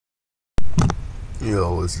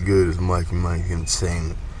Yo, what's good? It's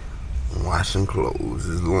MikeEntertainment. Washing clothes.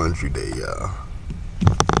 It's laundry day, y'all.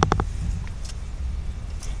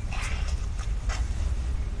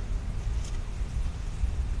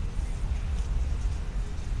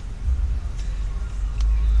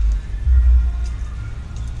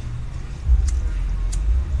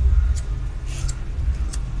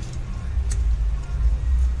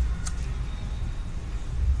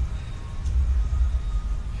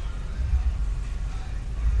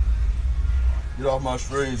 Get off my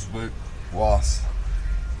screens, but wasp.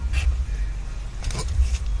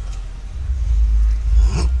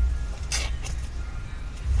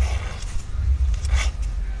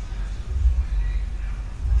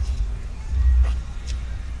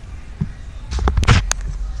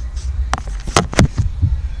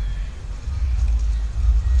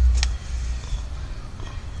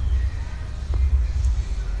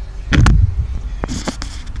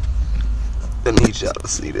 I need y'all to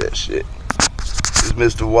see that shit. It's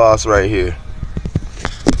Mr. Wasp right here.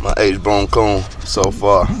 My H-bone cone so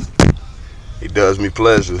far. He does me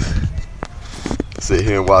pleasure. Sit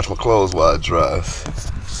here and wash my clothes while it dries.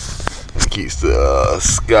 And keeps the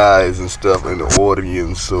skies and stuff in the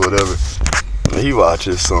audience or whatever. And he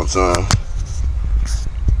watches sometimes.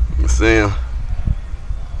 You see him?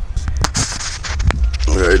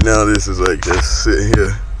 Right now this is like just sitting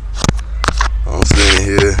here. I'm sitting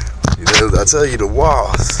here. I tell you, the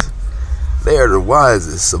wasps, they are the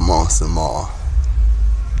wisest amongst them all.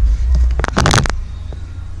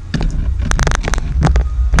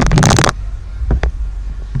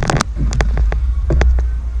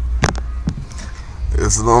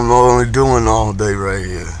 This is what I'm only doing all day right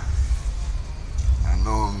here. I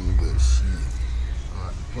know I'm in good shit. I'm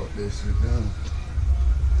about to put this shit down.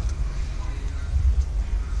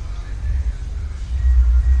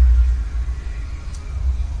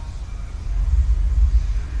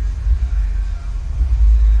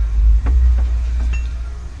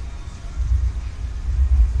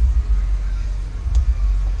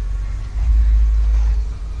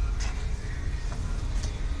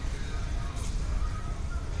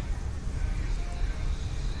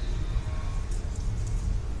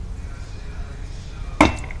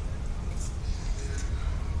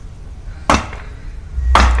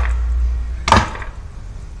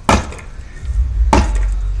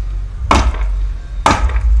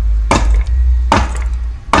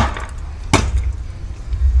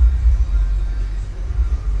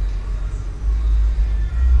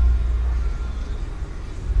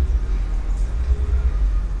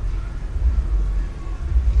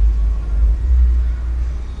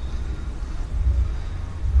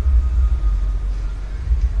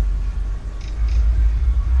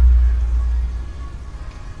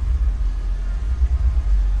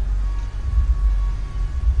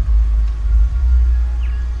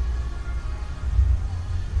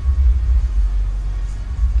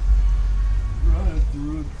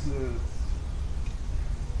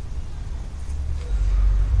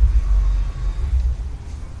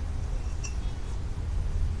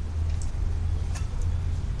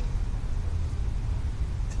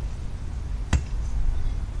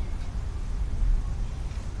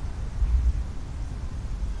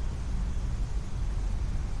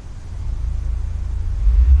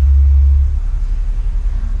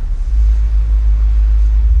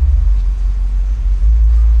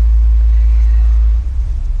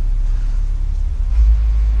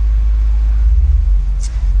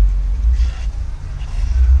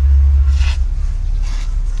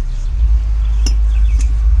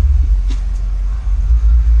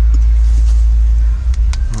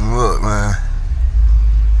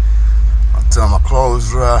 Until my clothes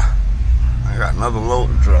dry, I got another load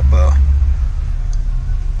to drop out.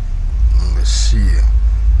 Shit.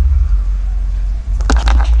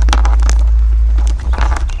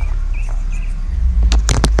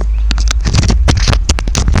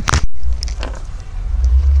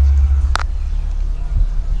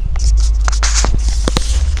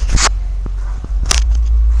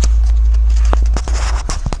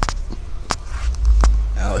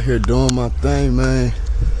 Out here doing my thing, man.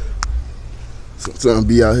 Sometimes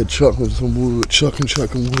be out here chucking some wood, chucking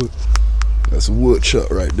wood. That's a wood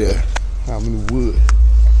chuck right there. How many wood?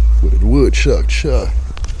 With a wood chuck. A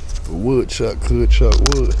wood chuck could chuck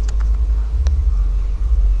wood.